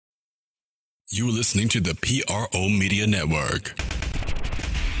You're listening to the P.R.O. Media Network.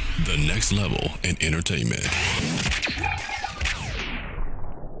 The next level in entertainment.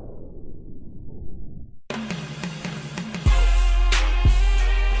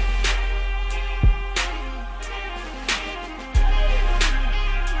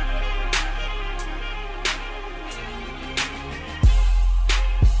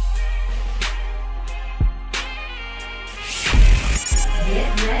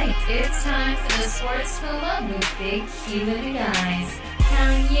 It's time for the Sports Coma with Big Q and the guys,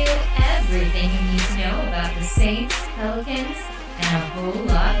 telling you everything you need to know about the Saints, Pelicans, and a whole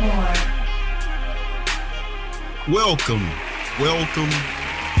lot more. Welcome.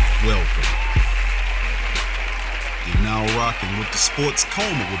 You're now rocking with the Sports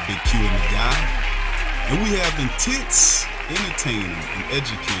Coma with Big Q and the guy, and we have intense, entertaining, and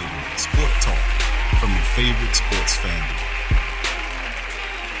educating sport talk from your favorite sports family.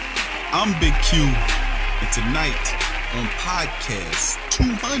 I'm Big Q, and tonight on podcast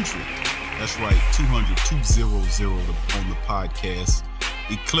 200, that's right, 200 on the podcast,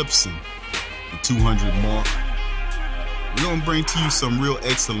 eclipsing the 200 mark, we're going to bring to you some real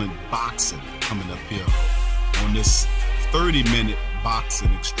excellent boxing coming up here on this 30-minute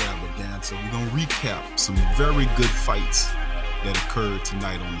boxing extravaganza. We're going to recap some very good fights that occurred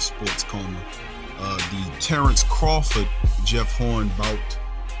tonight on the Sports Coma. The Terrence Crawford, Jeff Horn bout,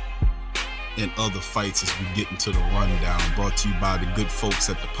 and other fights as we get into the rundown, brought to you by the good folks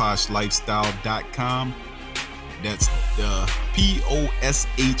at the poshlifestyle.com. That's the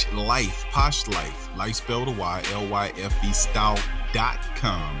P-O-S-H Life, Posh Life, life spelled a Y, L-Y-F-E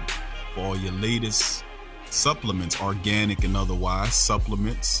style.com for all your latest supplements, organic and otherwise,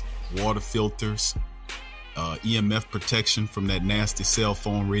 supplements, water filters, EMF protection from that nasty cell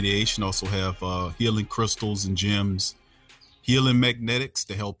phone radiation. Also have healing crystals and gems, healing magnetics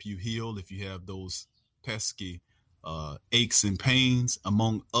to help you heal if you have those pesky aches and pains,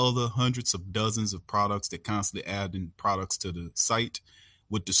 among other hundreds of dozens of products that constantly adding products to the site.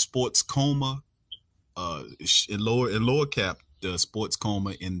 With the Sports Coma in lower cap, the Sports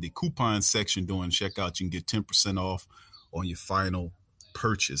Coma in the coupon section during checkout, you can get 10% off on your final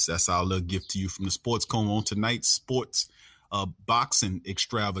purchase. That's our little gift to you from the Sports Coma. On tonight's sports boxing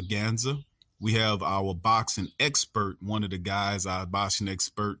extravaganza, we have our boxing expert, one of the guys, our boxing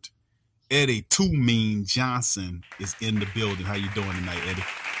expert, Eddie Too Mean Johnson, is in the building. How you doing tonight, Eddie?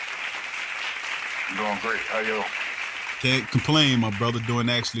 I'm doing great. How you? Can't complain, my brother. Doing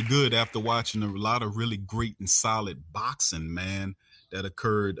actually good after watching a lot of really great and solid boxing, man, that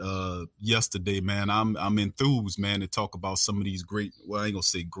occurred yesterday, man. I'm enthused, man, to talk about some of these great, well, I ain't gonna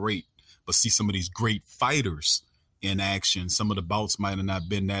say great, but see some of these great fighters in action. Some of the bouts might have not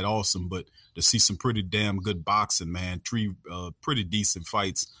been that awesome, but to see some pretty damn good boxing, man, three pretty decent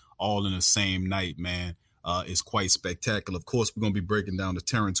fights all in the same night, man, is quite spectacular. Of course, we're going to be breaking down the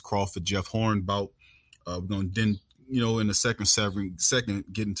Terrence Crawford, Jeff Horn bout. We're going to then, in the second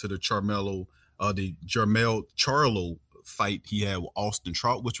get into the Charlo fight he had with Austin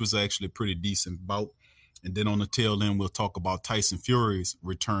Trout, which was actually a pretty decent bout. And then on the tail end, we'll talk about Tyson Fury's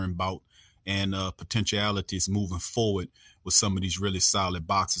return bout and potentialities moving forward with some of these really solid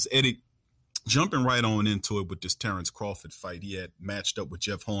boxers. Eddie, jumping right on into it with this Terrence Crawford fight, he had matched up with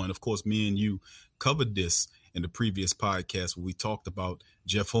Jeff Horn. Of course, me and you covered this in the previous podcast where we talked about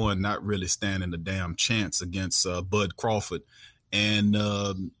Jeff Horn not really standing a damn chance against Bud Crawford. And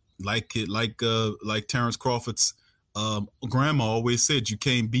like Terrence Crawford's grandma always said, you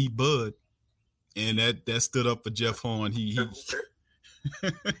can't beat Bud. And that stood up for Jeff Horn. He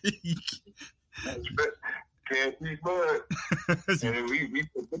can't beat Bud. And we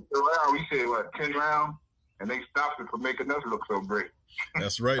around. We said 10 rounds, and they stopped it from making us look so great.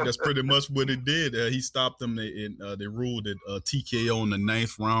 That's right. That's pretty much what it did. He stopped them. They ruled it TKO in the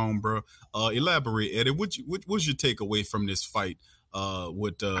 9th round, bro. Elaborate, Eddie. What's your takeaway from this fight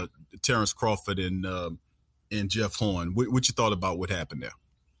with Terrence Crawford and Jeff Horn? What you thought about what happened there?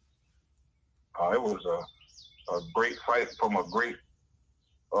 It was a great fight from a great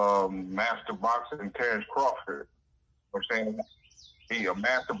master boxer in Terrence Crawford. I'm saying he a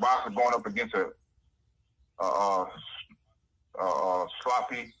master boxer going up against a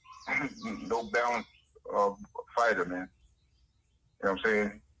sloppy, no balance fighter, man. You know what I'm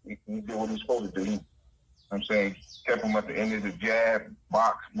saying? He did what he's supposed to do. I'm saying kept him at the end of the jab,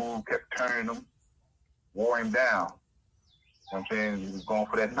 box, move, kept turning him, wore him down. You know what I'm saying? He was going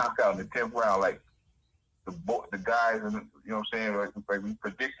for that knockout in the 10th round, like the guys, you know what I'm saying, like we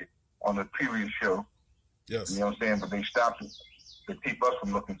predicted on the previous show. Yes. You know what I'm saying? But they stopped it to keep us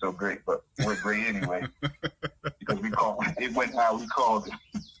from looking so great, but we're great anyway. Because it went how we called it.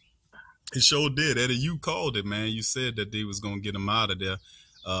 It sure did. Eddie, you called it, man. You said that they was gonna get him out of there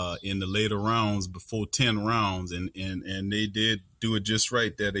in the later rounds before 10 rounds, and they did do it just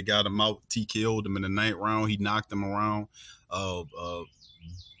right there. They got him out, TKO'd him in the 9th round. He knocked him around.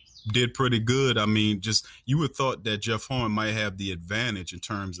 Did pretty good. I mean, just you would thought that Jeff Horn might have the advantage in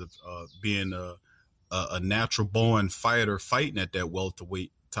terms of being a natural born fighter fighting at that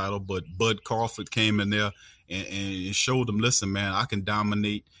welterweight title, but Bud Crawford came in there and showed him, listen, man, I can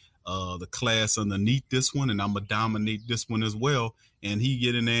dominate the class underneath this one, and I'm gonna dominate this one as well. And he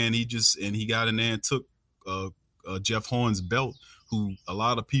get in there and he got in there and took Jeff Horn's belt, who a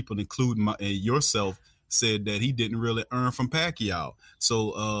lot of people, including yourself, said that he didn't really earn from Pacquiao.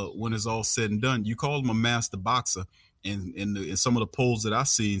 So when it's all said and done, you call him a master boxer. And in some of the polls that I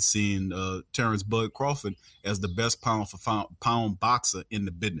seeing Terrence Bud Crawford as the best pound for pound boxer in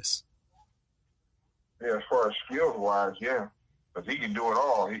the business. Yeah, as far as skills wise, yeah, because he can do it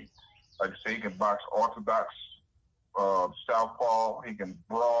all. He, like I say, he can box orthodox, southpaw. He can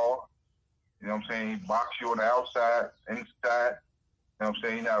brawl. You know what I'm saying? He box you on the outside, inside. You know what I'm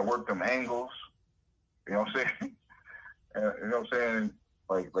saying? He know how to work them angles. You know what I'm saying? You know what I'm saying?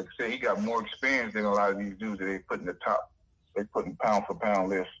 Like I said, he got more experience than a lot of these dudes that they put in the top. They put in pound for pound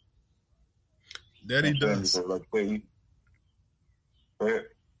list. That he does. Like, go ahead.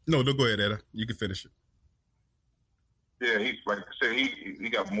 No, go ahead, Edda. You can finish it. Yeah, he, like I said, he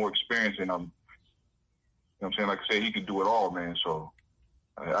got more experience than you know what I'm saying? Like I said, he can do it all, man. So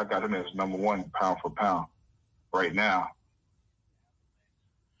I got him as #1 pound for pound right now.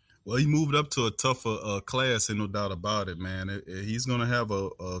 Well, he moved up to a tougher class, and no doubt about it, man. He's going to have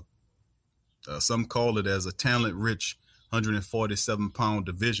some call it as a talent-rich 147-pound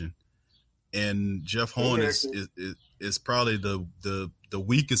division. And Jeff Horn is probably the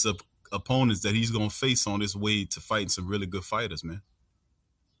weakest of opponents that he's going to face on his way to fighting some really good fighters, man.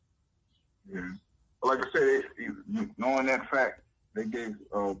 Yeah. Like I said, knowing that fact, they gave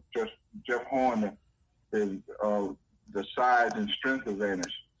Jeff Horn the size and strength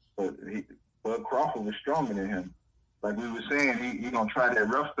advantage. But Bud Crawford was stronger than him. Like we were saying, he gonna try that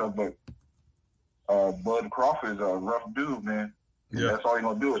rough stuff, but Bud Crawford is a rough dude, man. Yeah. That's all he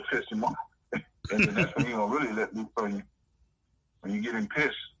gonna do is piss him off. And that's when he gonna really let loose on you. When you get him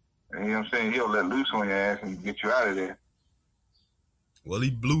pissed, and you know what I'm saying, he'll let loose on your ass and get you out of there. Well,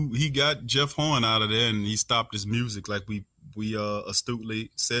 he got Jeff Horn out of there, and he stopped his music like we astutely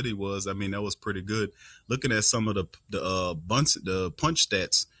said he was. I mean, that was pretty good. Looking at some of the punch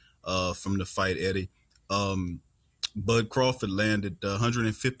stats from the fight, Eddie, Bud Crawford landed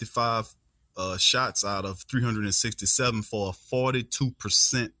 155 shots out of 367 for a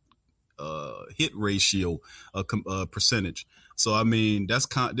 42% hit ratio percentage. So I mean, this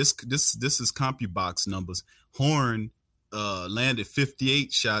is CompuBox numbers. Horn landed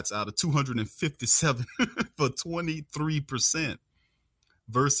 58 shots out of 257 for 23%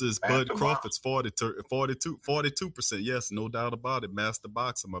 versus Bud Crawford's 42%. Yes, no doubt about it. Master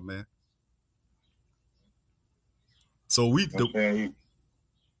boxer, my man. So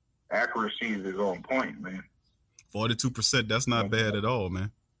accuracy is on point, man. 42%. That's not bad at all,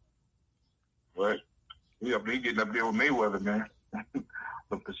 man. Right. He getting up there with Mayweather, man.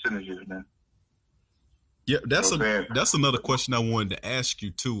 The percentages, man. Yeah, that's another question I wanted to ask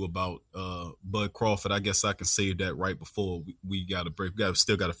you too about Bud Crawford. I guess I can save that right before we got a break. We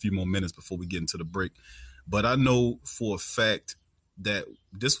still got a few more minutes before we get into the break. But I know for a fact that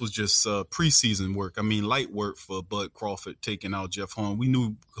this was just preseason work. I mean, light work for Bud Crawford taking out Jeff Horn. We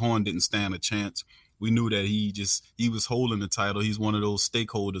knew Horn didn't stand a chance. We knew that he was holding the title. He's one of those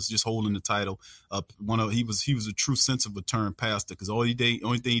stakeholders, just holding the title up. He was a true sense of return passer, because only thing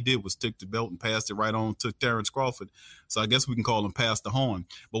he did was take the belt and passed it right on to Terrence Crawford. So I guess we can call him Pastor Horn.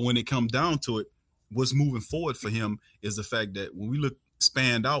 But when it comes down to it, what's moving forward for him is the fact that when we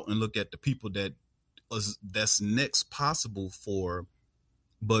expand out and look at the people that's next possible for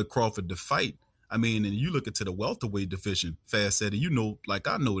Bud Crawford to fight. I mean, and you look into the welterweight division, Fast Eddie, like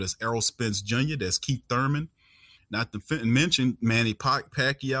I know, there's Errol Spence Jr., there's Keith Thurman, not to mention Manny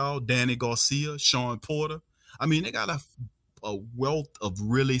Pacquiao, Danny Garcia, Sean Porter. I mean, they got a wealth of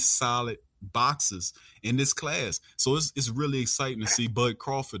really solid boxers in this class. So it's really exciting to see Bud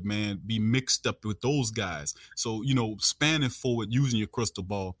Crawford, man, be mixed up with those guys. So, spanning forward, using your crystal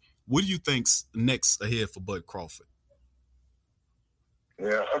ball, what do you think's next ahead for Bud Crawford?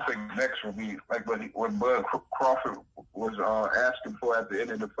 Yeah, I think next will be like what Bud Crawford was asking for at the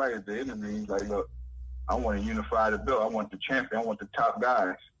end of the fight. At the end of it, he's like, look, I want to unify the belt. I want the champion. I want the top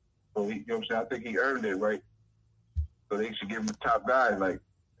guys. So, you know what I'm saying? I think he earned it, right? So they should give him the top guys like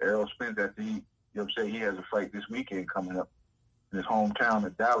Errol Spence after he, you know what I'm saying, he has a fight this weekend coming up in his hometown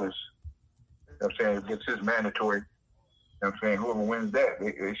of Dallas. know what I'm saying, gets his mandatory. You know what I'm saying? Whoever wins that,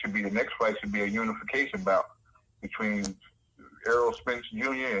 it should be the next fight should be a unification bout between Errol Spence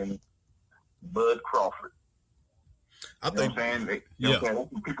Jr. and Bud Crawford. You know what I'm saying? That's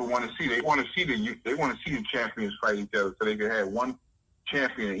what people want to see. They want to see the champions fight each other so they can have one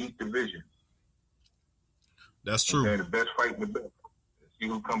champion in each division. That's true. And the best fight in the best. See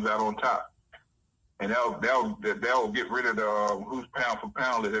who comes out on top. And that'll get rid of the who's pound for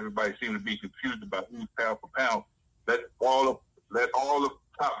pound that everybody seems to be confused about who's pound for pound. Let all the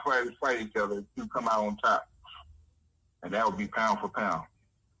top fighters fight each other to come out on top. And that would be pound for pound.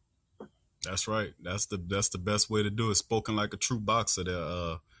 That's right. That's the best way to do it. Spoken like a true boxer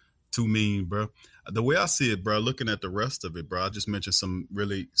there, Too Mean, bro. The way I see it, bro, looking at the rest of it, bro, I just mentioned some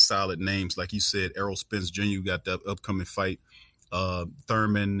really solid names. Like you said, Errol Spence Jr., you got that upcoming fight.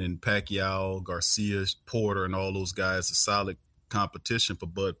 Thurman and Pacquiao, Garcia, Porter, and all those guys, a solid competition for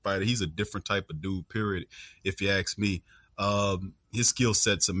Bud Fighter. He's a different type of dude, period, if you ask me. His skill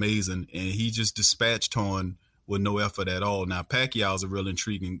set's amazing, and he just dispatched on with no effort at all. Now, Pacquiao's a real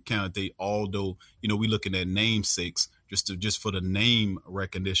intriguing candidate, although, you know, we're looking at namesakes just for the name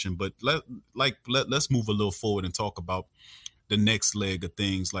recognition. But let's move a little forward and talk about the next leg of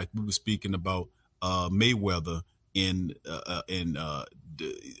things. Like we were speaking about Mayweather and a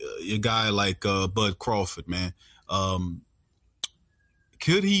guy like Bud Crawford, man.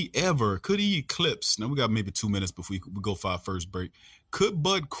 Could he eclipse? Now we got maybe 2 minutes before we go for our first break. Could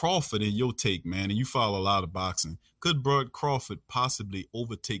Bud Crawford, in your take, man, and you follow a lot of boxing, could Bud Crawford possibly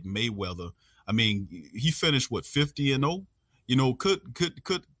overtake Mayweather? I mean, he finished 50-0. You know, could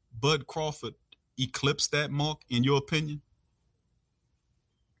Bud Crawford eclipse that mark, in your opinion?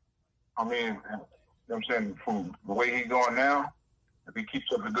 I mean, you know what I'm saying, from the way he's going now, if he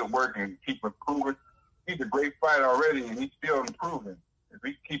keeps up the good work and keep improving, he's a great fighter already, and he's still improving. If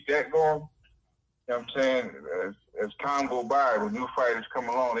he keep that going, you know what I'm saying, as time go by, when new fighters come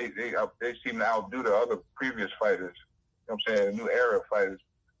along, they seem to outdo the other previous fighters. You know what I'm saying, the new era of fighters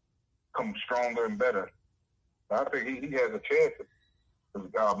come stronger and better. So I think he has a chance.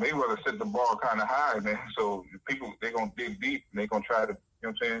 Mayweather set the bar kind of high, man. So people, they're going to dig deep, and they're going to try to, you know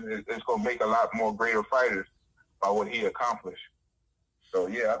what I'm saying, it's going to make a lot more greater fighters by what he accomplished. So,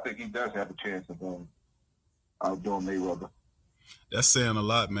 yeah, I think he does have a chance of outdoing Mayweather. That's saying a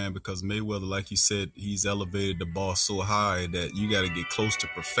lot, man, because Mayweather, like you said, he's elevated the bar so high that you got to get close to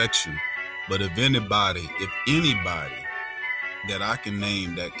perfection. But if anybody that I can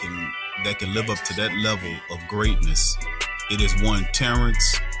name that can live up to that level of greatness, it is one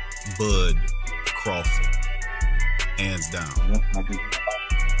Terrence Bud Crawford, hands down.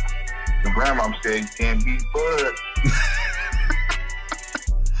 The grandma said you can't beat Bud.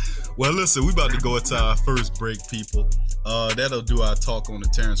 Well, listen, we about to go into our first break, people. That'll do our talk on the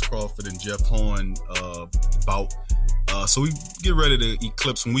Terrence Crawford and Jeff Horn bout. So we get ready to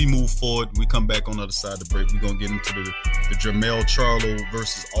eclipse. When we move forward, we come back on the other side of the break. We're going to get into the Jermell Charlo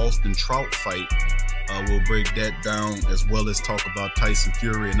versus Austin Trout fight. We'll break that down, as well as talk about Tyson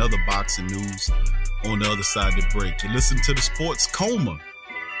Fury and other boxing news on the other side of the break. You listen to the Sports Coma,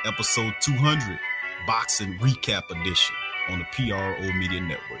 episode 200, Boxing Recap Edition on the P.R.O. Media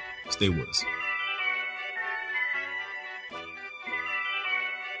Network. Stay with us.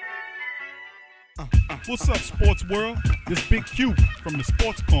 What's up, sports world? This Big Q from the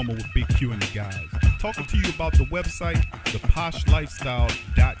Sports Coma with Big Q and the guys. Talking to you about the website,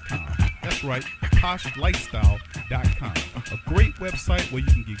 theposhlifestyle.com. That's right, poshlifestyle.com. A great website where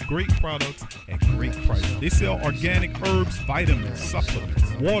you can get great products at great prices. They sell organic herbs, vitamins, supplements,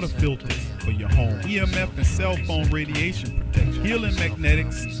 water filters for your home, EMF and cell phone radiation protection, healing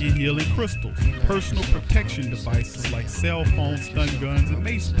magnetics and healing crystals, personal protection devices like cell phones, stun guns, and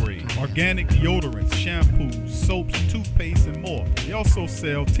mace sprays, organic deodorants, shampoos, soaps, toothpaste, and more. They also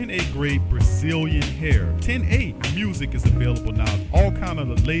sell 10A grade Brazilian hair. 10A music is available now. All kind of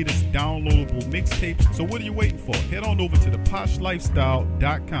the latest downloadable mixtapes. So what are you waiting for? Head on over to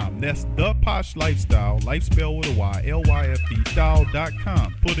theposhlifestyle.com. That's the Posh Lifestyle, life spelled with a Y, LYFE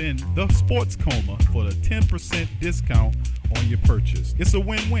style.com. Put in the Sports Coma for the 10% discount on your purchase. It's a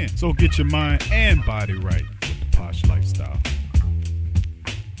win-win. So get your mind and body right with the Posh Lifestyle.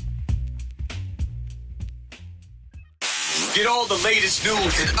 Get all the latest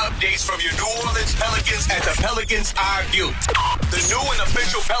news and updates from your New Orleans Pelicans at the Pelicans Eye View, the new and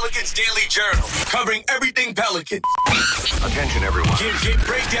official Pelicans Daily Journal, covering everything Pelicans. Attention, everyone. Get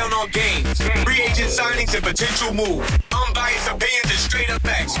breakdown on games, free agent signings, and potential moves. Unbiased opinions and straight up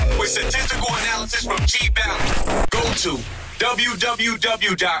facts with statistical analysis from G Valley. Go to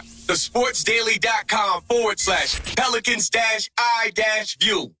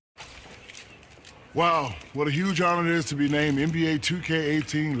www.thesportsdaily.com/Pelicans-I-View. Wow, what a huge honor it is to be named NBA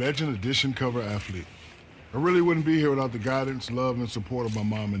 2K18 Legend Edition cover athlete. I really wouldn't be here without the guidance, love, and support of my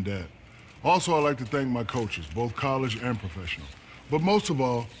mom and dad. Also, I'd like to thank my coaches, both college and professional. But most of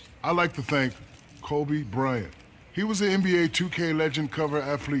all, I'd like to thank Kobe Bryant. He was the NBA 2K Legend cover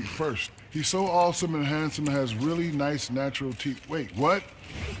athlete first. He's so awesome and handsome and has really nice natural teeth. Wait, what?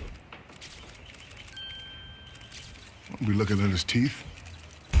 I'll be looking at his teeth.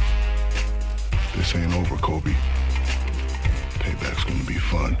 This ain't over, Kobe. Payback's gonna be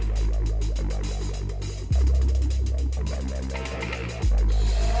fun.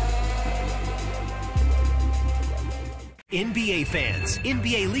 NBA fans,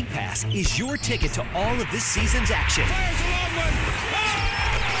 NBA League Pass is your ticket to all of this season's action.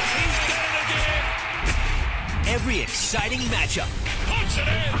 Every exciting matchup.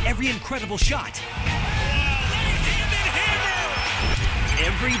 Every incredible shot.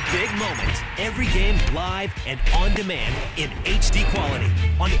 Every big moment, every game live and on demand in HD quality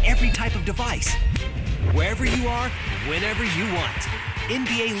on every type of device. Wherever you are, whenever you want.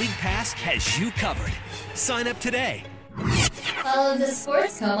 NBA League Pass has you covered. Sign up today. Follow the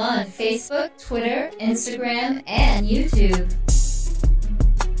Sports Coma on Facebook, Twitter, Instagram, and YouTube.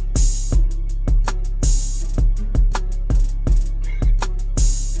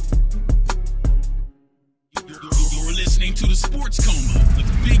 You're listening to the Sports Coma with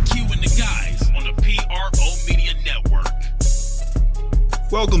Big Q and the guys on the P.R.O. Media Network.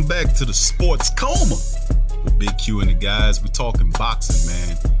 Welcome back to the Sports Coma with Big Q and the guys. We're talking boxing,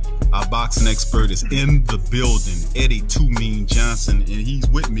 man. Our boxing expert is in the building, Eddie Too Mean Johnson, and he's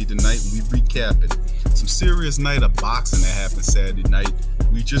with me tonight. We recapping some serious night of boxing that happened Saturday night.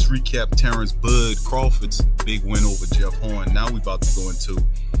 We just recapped Terrence Bud Crawford's big win over Jeff Horn. Now we're about to go into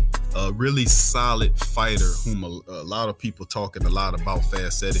a really solid fighter whom a lot of people talking a lot about,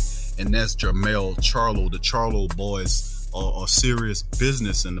 Fast Eddie, and that's Jermell Charlo. The Charlo boys are serious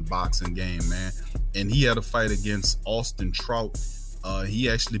business in the boxing game, man. And he had a fight against Austin Trout. He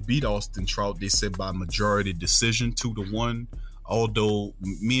actually beat Austin Trout, they said, by majority decision, 2-1. Although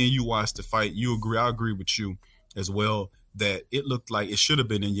me and you watched the fight, you agree, I agree with you as well, that it looked like it should have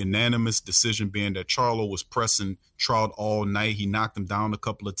been a unanimous decision, being that Charlo was pressing Trout all night. He knocked him down a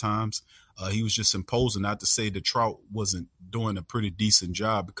couple of times. He was just imposing. Not to say that Trout wasn't doing a pretty decent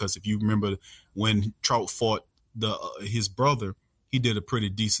job, because if you remember when Trout fought his brother, he did a pretty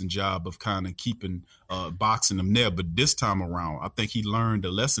decent job of kind of keeping boxing him there. But this time around, I think he learned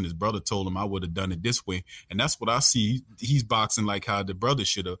a lesson. His brother told him, I would have done it this way. And that's what I see. He's boxing like how the brother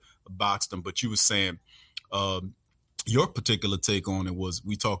should have boxed him. But you were saying your particular take on it was,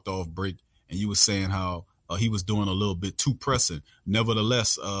 we talked off break, and you were saying how he was doing a little bit too pressing.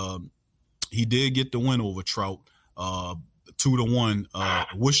 Nevertheless, he did get the win over Trout, 2-1.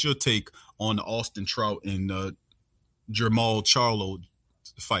 What's your take on the Austin Trout and Jermell Charlo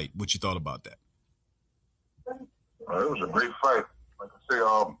fight? What you thought about that? It was a great fight. Like I say,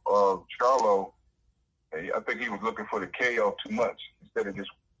 Charlo, I think he was looking for the KO too much instead of just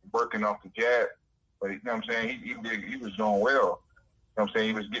working off the jab. But you know what I'm saying? He was doing well. You know what I'm saying?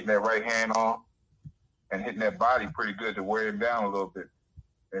 He was getting that right hand on and hitting that body pretty good to wear him down a little bit.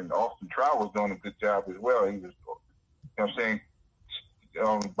 And Austin Trout was doing a good job as well. He was, you know what I'm saying,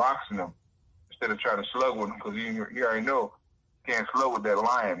 boxing him instead of trying to slug with him, because you already know you can't slug with that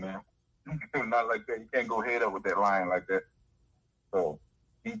lion, man. Not like that. You can't go head up with that lion like that. So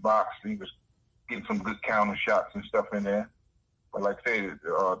he boxed. He was getting some good counter shots and stuff in there. But like I said,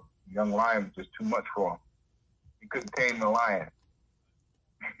 young lion was just too much for him. He couldn't tame the lion.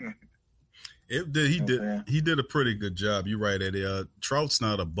 He did a pretty good job. You're right, Eddie. Trout's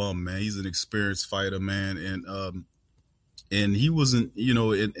not a bum, man. He's an experienced fighter, man, and he wasn't, you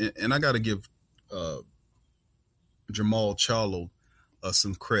know. And I got to give Jermell Charlo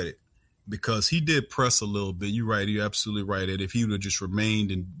some credit, because he did press a little bit. You're right. You're absolutely right, Eddie. If he would have just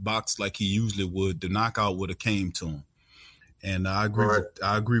remained and boxed like he usually would, the knockout would have came to him. And I agree. Right.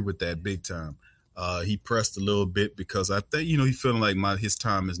 I agree with that big time. He pressed a little bit because I think, you know, he's feeling like his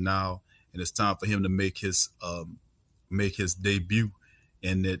time is now. And it's time for him to make his debut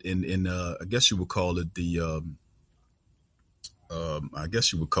in I guess you would call it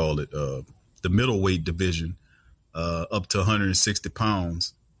the middleweight division, up to 160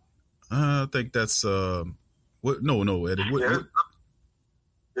 pounds. I think that's what? No, Eddie. What?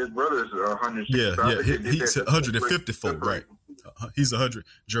 His brother's 160. Yeah. He's 154, right? He's 100.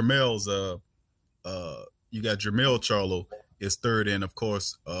 Jermell's you got Jermell Charlo is third, and of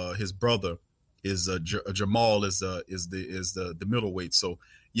course, his brother is Jamal is the middleweight. So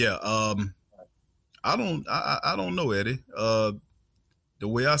yeah, I don't know, Eddie. the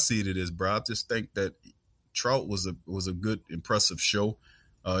way I see it is, bro, I just think that Trout was a good, impressive show.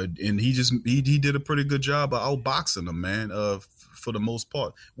 And he did a pretty good job of outboxing him, man, for the most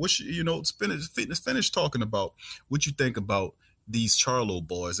part. Finish talking about what you think about these Charlo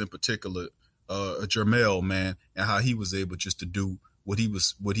boys, in particular, Jermell, man, and how he was able just to do what he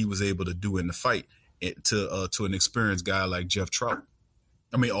was able to do in the fight to an experienced guy like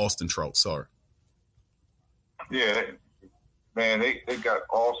Austin Trout, sorry. Yeah, man, they got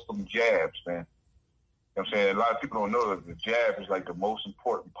awesome jabs, man. You know what I'm saying? A lot of people don't know that the jab is like the most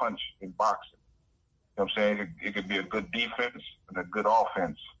important punch in boxing. You know what I'm saying? It could be a good defense and a good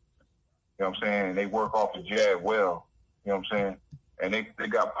offense. You know what I'm saying? They work off the jab well. You know what I'm saying? And they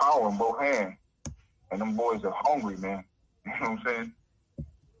got power in both hands. And them boys are hungry, man. You know what I'm saying?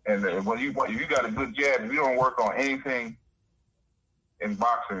 And if you got a good jab, if you don't work on anything in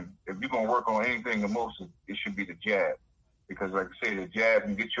boxing, if you're going to work on anything the most, it should be the jab. Because like I say, the jab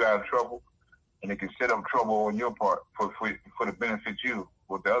can get you out of trouble, and it can set up trouble on your part for the benefit you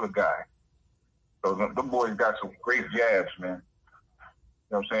with the other guy. So them boys got some great jabs, man.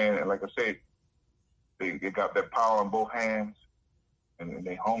 You know what I'm saying? And like I said, they got that power in both hands, and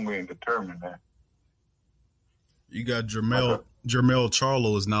they hungry and determined, man. You got Jermell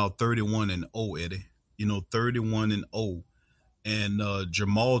Charlo is now 31-0, Eddie. 31-0. And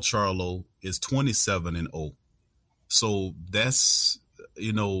Jamal Charlo is 27-0. So that's,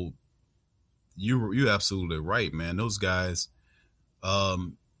 you're absolutely right, man. Those guys,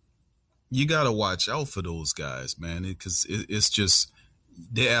 you got to watch out for those guys, man, because it's just,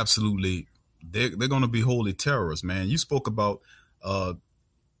 they're going to be holy terrorists, man. You spoke about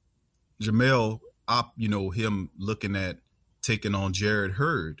Jermell, him looking at taking on Jared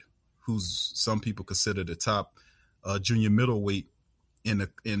Hurd, who's some people consider the top junior middleweight in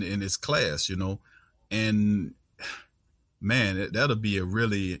his class, and man, that'll be a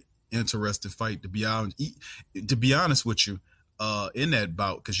really interesting fight to be honest with you, in that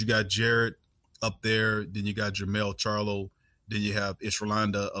bout, because you got Jared up there, then you got Jermell Charlo, then you have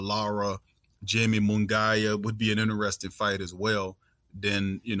Ishralanda Alara, Jamie Mungaya would be an interesting fight as well.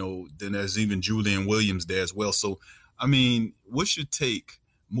 Then there's even Julian Williams there as well. So, I mean, what's your take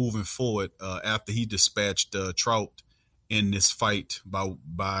moving forward after he dispatched Trout in this fight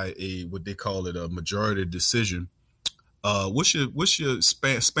by a what they call it, a majority decision? What's your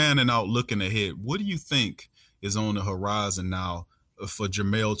spanning out, looking ahead? What do you think is on the horizon now for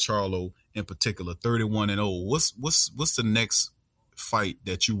Jermell Charlo in particular, 31-0? What's the next fight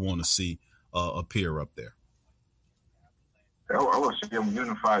that you want to see appear up there? I want to see him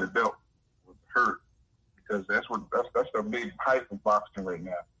unify the belt with Hurt, because that's the big hype in boxing right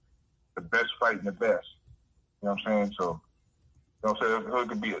now. The best fighting the best. You know what I'm saying? So, there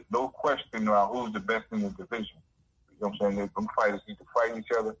could be no question about who's the best in the division. You know what I'm saying? Them fighters need to fight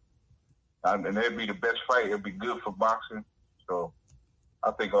each other, and that'd be the best fight. It'd be good for boxing. So,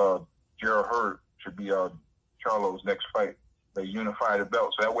 I think Gerald Hurd should be Charlo's next fight. They unify the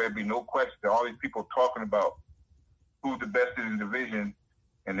belt, so that way it'd be no question. All these people talking about who's the best in the division,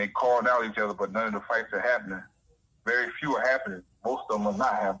 and they calling out each other, but none of the fights are happening. Very few are happening. Most of them are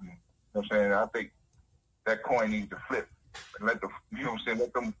not happening. You know what I'm saying? I think that coin needs to flip and let them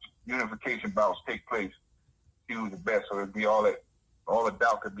unification bouts take place. See who's the best, so it'd be all the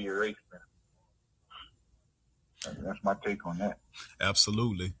doubt could be erased, man. That's my take on that.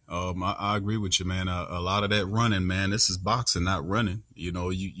 Absolutely. I agree with you, man. A lot of that running, man, this is boxing, not running.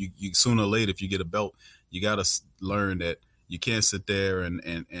 You sooner or later, if you get a belt, you got to learn that you can't sit there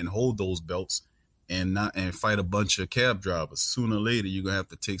and hold those belts and fight a bunch of cab drivers. Sooner or later, you're going to have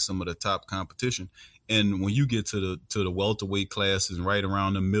to take some of the top competition. And when you get to the welterweight classes and right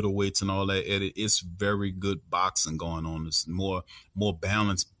around the middleweights and all that, Eddie, it's very good boxing going on. It's more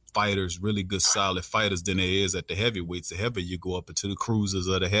balanced fighters, really good solid fighters than there is at the heavyweights. The heavier you go up into the cruisers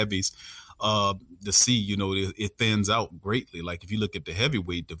or the heavies, it thins out greatly. Like if you look at the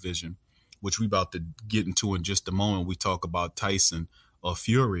heavyweight division, which we about to get into in just a moment, we talk about Tyson or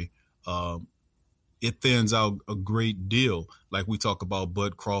Fury, it thins out a great deal. Like we talk about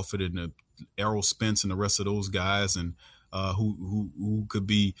Bud Crawford and the Errol Spence and the rest of those guys, and who could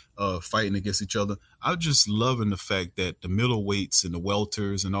be fighting against each other. I'm just loving the fact that the middleweights and the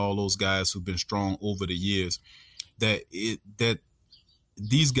welters and all those guys who've been strong over the years, that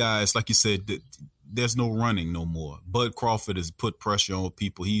these guys, like you said, there's no running no more. Bud Crawford has put pressure on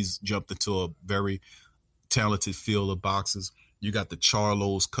people. He's jumped into a very talented field of boxers. You got the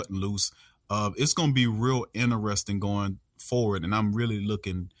Charlos cutting loose. It's going to be real interesting going forward, and I'm really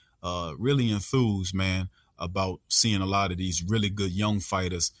looking, really enthused, man, about seeing a lot of these really good young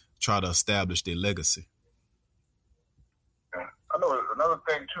fighters try to establish their legacy. I know another another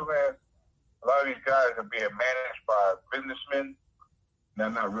thing too, man. A lot of these guys are being managed by businessmen. They're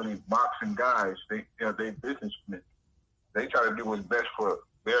not really boxing guys. They're businessmen. They try to do what's best for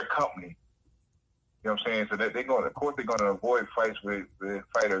their company. You know what I'm saying? So that of course, they're going to avoid fights where the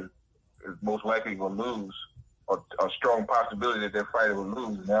fighter is most likely going to lose, or a strong possibility that their fighter will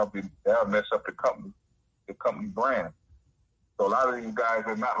lose, and that'll mess up the company brand. So a lot of these guys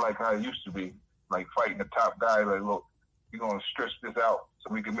are not like how it used to be, like fighting the top guy. Like, look, we're going to stretch this out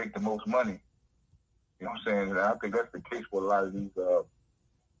so we can make the most money. You know what I'm saying? And I think that's the case with a lot of these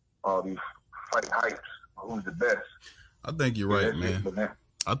fight hypes. Who's the best? I think you're right, man.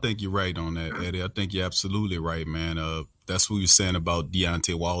 I think you're right on that, Eddie. I think you're absolutely right, man. That's what you're saying about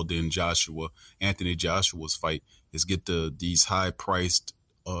Deontay Wilder and Anthony Joshua's fight, is get these high-priced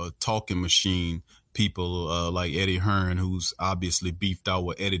talking machine people like Eddie Hearn, who's obviously beefed out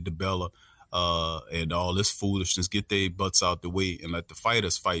with Eddie DiBella and all this foolishness, get their butts out the way and let the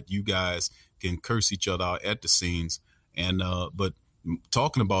fighters fight. You guys can curse each other out at the scenes. And but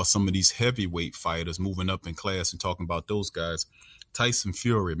talking about some of these heavyweight fighters moving up in class and talking about those guys, Tyson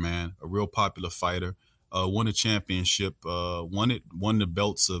Fury, man, a real popular fighter, won a championship, won the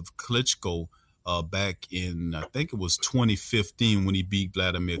belts of Klitschko back in, I think it was 2015, when he beat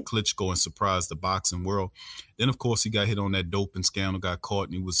Vladimir Klitschko and surprised the boxing world. Then, of course, he got hit on that doping scandal, got caught,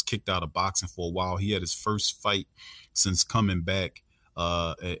 and he was kicked out of boxing for a while. He had his first fight since coming back.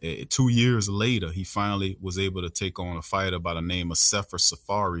 2 years later, he finally was able to take on a fighter by the name of Sefer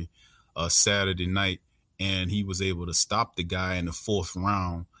Safari Saturday night, and he was able to stop the guy in the fourth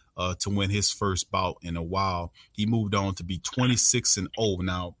round to win his first bout in a while. He moved on to be 26-0.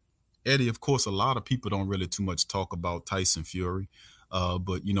 Now, Eddie, of course, a lot of people don't really too much talk about Tyson Fury,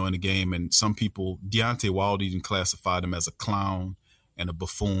 but, you know, in the game, and some people, Deontay Wilder even classified him as a clown and a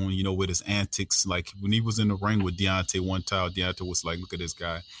buffoon, you know, with his antics. Like when he was in the ring with Deontay one time, Deontay was like, look at this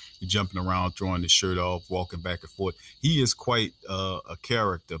guy, he's jumping around, throwing his shirt off, walking back and forth. He is quite a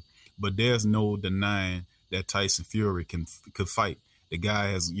character, but there's no denying that Tyson Fury could fight. The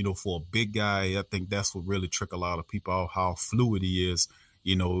guy has, you know, for a big guy, I think that's what really tricked a lot of people out, how fluid he is.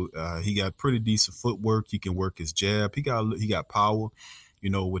 You know, he got pretty decent footwork. He can work his jab. He got power, you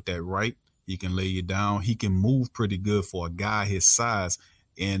know, with that right. He can lay you down. He can move pretty good for a guy his size.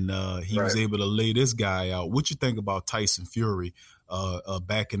 And he was able to lay this guy out. What you think about Tyson Fury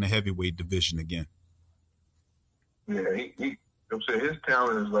back in the heavyweight division again? Yeah, I'm saying his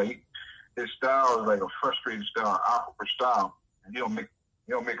talent is like, his style is like a frustrated style, awkward style. And you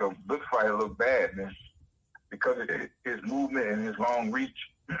don't make a good fighter look bad, man, because of his movement and his long reach.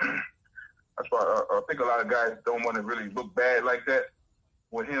 That's why I think a lot of guys don't want to really look bad like that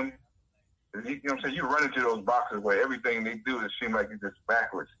with him. You know what I'm saying? You run into those boxers where everything they do, it seems like it's just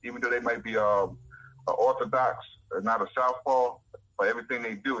backwards. Even though they might be orthodox or not a southpaw, but everything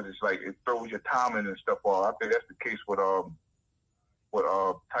they do is just like it throws your timing and stuff off. I think that's the case with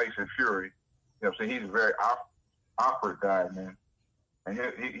Tyson Fury. You know what I'm saying? He's a very awkward guy, man. And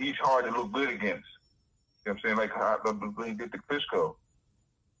he's hard to look good against. You know what I'm saying? Like how he did the Klitschko. You know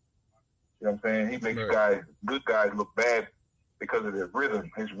what I'm saying? He makes good guys look bad because of his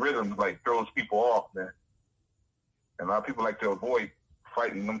rhythm. His rhythm like throws people off, man. And a lot of people like to avoid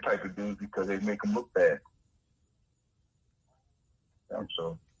fighting them type of dudes because they make them look bad.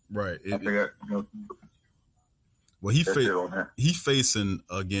 So right. I think that, you know, well, he facing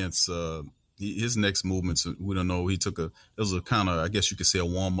against his next movements. We don't know. It was a kind of, I guess you could say, a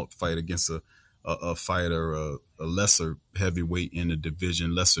warm up fight against a fighter, a lesser heavyweight in the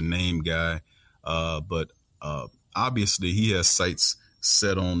division, lesser name guy, but obviously he has sights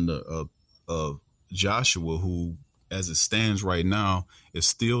set on the Joshua, who, as it stands right now, is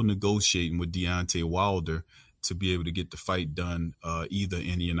still negotiating with Deontay Wilder to be able to get the fight done either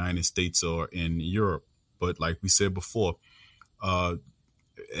in the United States or in Europe. But like we said before,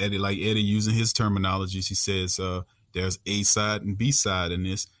 Eddie using his terminologies, he says there's A side and B side in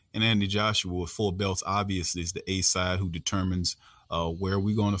this. And Anthony Joshua with 4 belts obviously is the A side, who determines where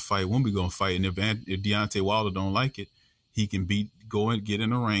we're going to fight, when we're going to fight. And if Deontay Wilder don't like it, he can go and get in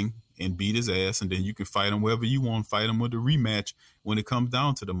the ring and beat his ass, and then you can fight him wherever you want, fight him with a rematch when it comes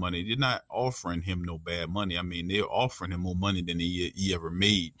down to the money. They're not offering him no bad money. I mean, they're offering him more money than he ever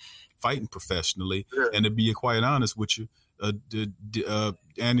made fighting professionally. Yeah. And to be quite honest with you,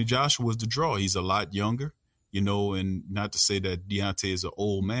 Anthony Joshua was the draw. He's a lot younger, you know, and not to say that Deontay is an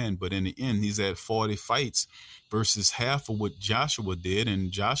old man, but in the end, he's at 40 fights versus half of what Joshua did.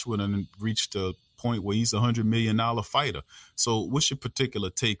 And Joshua done reached a point where he's a $100 million fighter. So what's your particular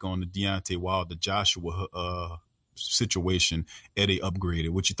take on the Deontay Wilder Joshua situation? Eddie upgraded.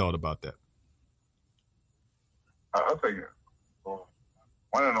 What you thought about that? I think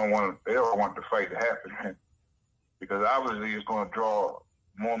one of them they don't want the fight to happen, man. Because obviously it's going to draw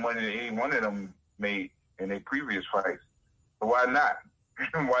more money than any one of them made in their previous fights. So why not?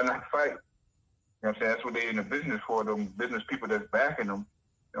 Why not fight? You know what I'm saying? That's what they're in the business for, them business people that's backing them.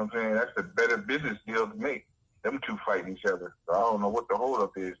 You know what I'm saying? That's the better business deal to make. Them two fighting each other. So I don't know what the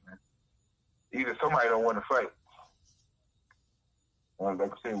holdup is, man. Either somebody don't want to fight. Like I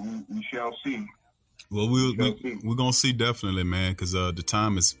said, we shall see. Well, we're going to see definitely, man, because the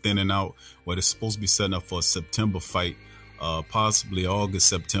time is thinning out. What it's supposed to be setting up for a September fight, possibly August,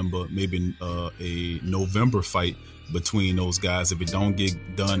 September, maybe a November fight between those guys. If it don't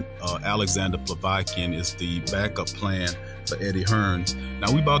get done, Alexander Plavakin is the backup plan for Eddie Hearns.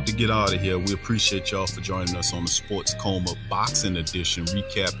 Now, we about to get out of here. We appreciate y'all for joining us on the Sports Coma Boxing Edition,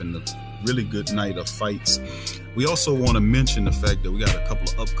 recapping the really good night of fights. We also want to mention the fact that we got a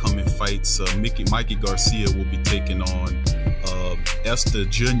couple of upcoming fights. Mikey Garcia will be taking on Esther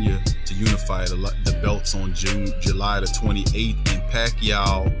Jr. to unify the belts on July the 28th, and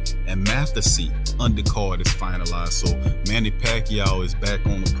Pacquiao and Mathesy undercard is finalized. So Manny Pacquiao is back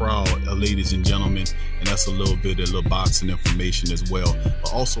on the prowl, ladies and gentlemen, and that's a little bit of boxing information as well.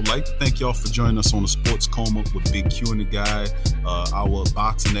 But also like to thank y'all for joining us on the Sports Coma with Big Q and the guy, our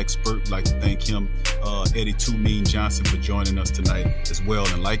boxing expert. Like to thank him, Eddie Too Mean Johnson, for joining us tonight as well.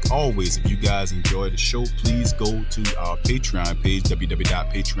 And like always, if you guys enjoy the show, please go to our Patreon page,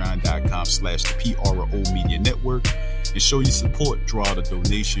 www.patreon.com/the P.R.O Media Network, and show your support. Draw a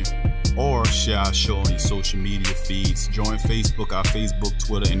donation or share our show on your social media feeds. Join Facebook, our Facebook,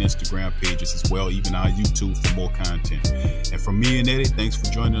 Twitter, and Instagram pages as well, even our YouTube for more content. And from me and Eddie, thanks for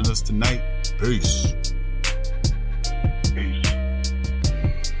joining us tonight. Peace.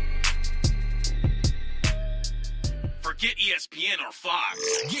 Forget ESPN or Fox.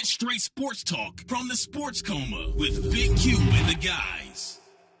 Get straight sports talk from the Sports Coma with Big Q and the guys.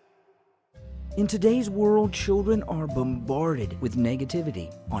 In today's world, children are bombarded with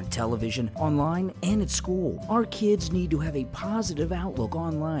negativity on television, online, and at school. Our kids need to have a positive outlook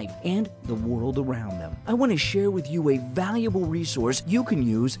on life and the world around them. I want to share with you a valuable resource you can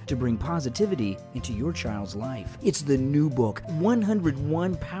use to bring positivity into your child's life. It's the new book,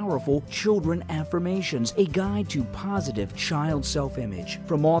 101 Powerful Children Affirmations, a guide to positive child self-image,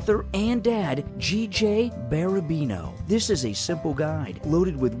 from author and dad, G.J. Barabino. This is a simple guide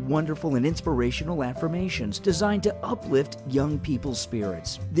loaded with wonderful and inspirational affirmations designed to uplift young people's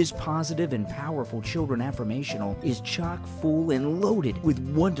spirits. This positive and powerful children affirmational is chock full and loaded with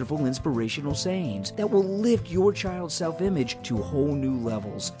wonderful inspirational sayings that will lift your child's self-image to whole new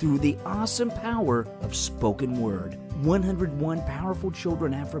levels through the awesome power of spoken word. 101 Powerful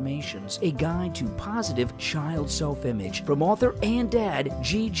Children Affirmations, a guide to positive child self-image, from author and dad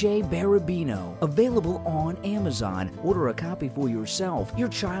G.J. Barabino. Available on Amazon. Order a copy for yourself, your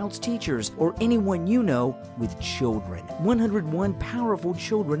child's teachers, or anyone you know with children. 101 Powerful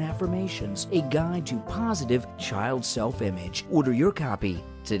Children Affirmations, a guide to positive child self-image. Order your copy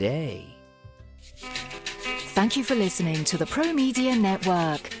today. Thank you for listening to the Pro Media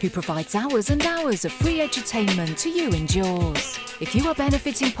Network, who provides hours and hours of free entertainment to you and yours. If you are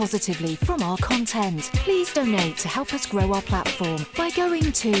benefiting positively from our content, please donate to help us grow our platform by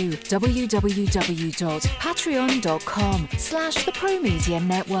going to www.patreon.com/the Pro Media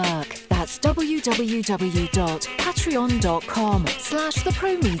Network. That's www.patreon.com/the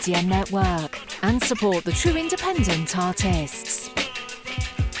Pro Media Network, and support the true independent artists.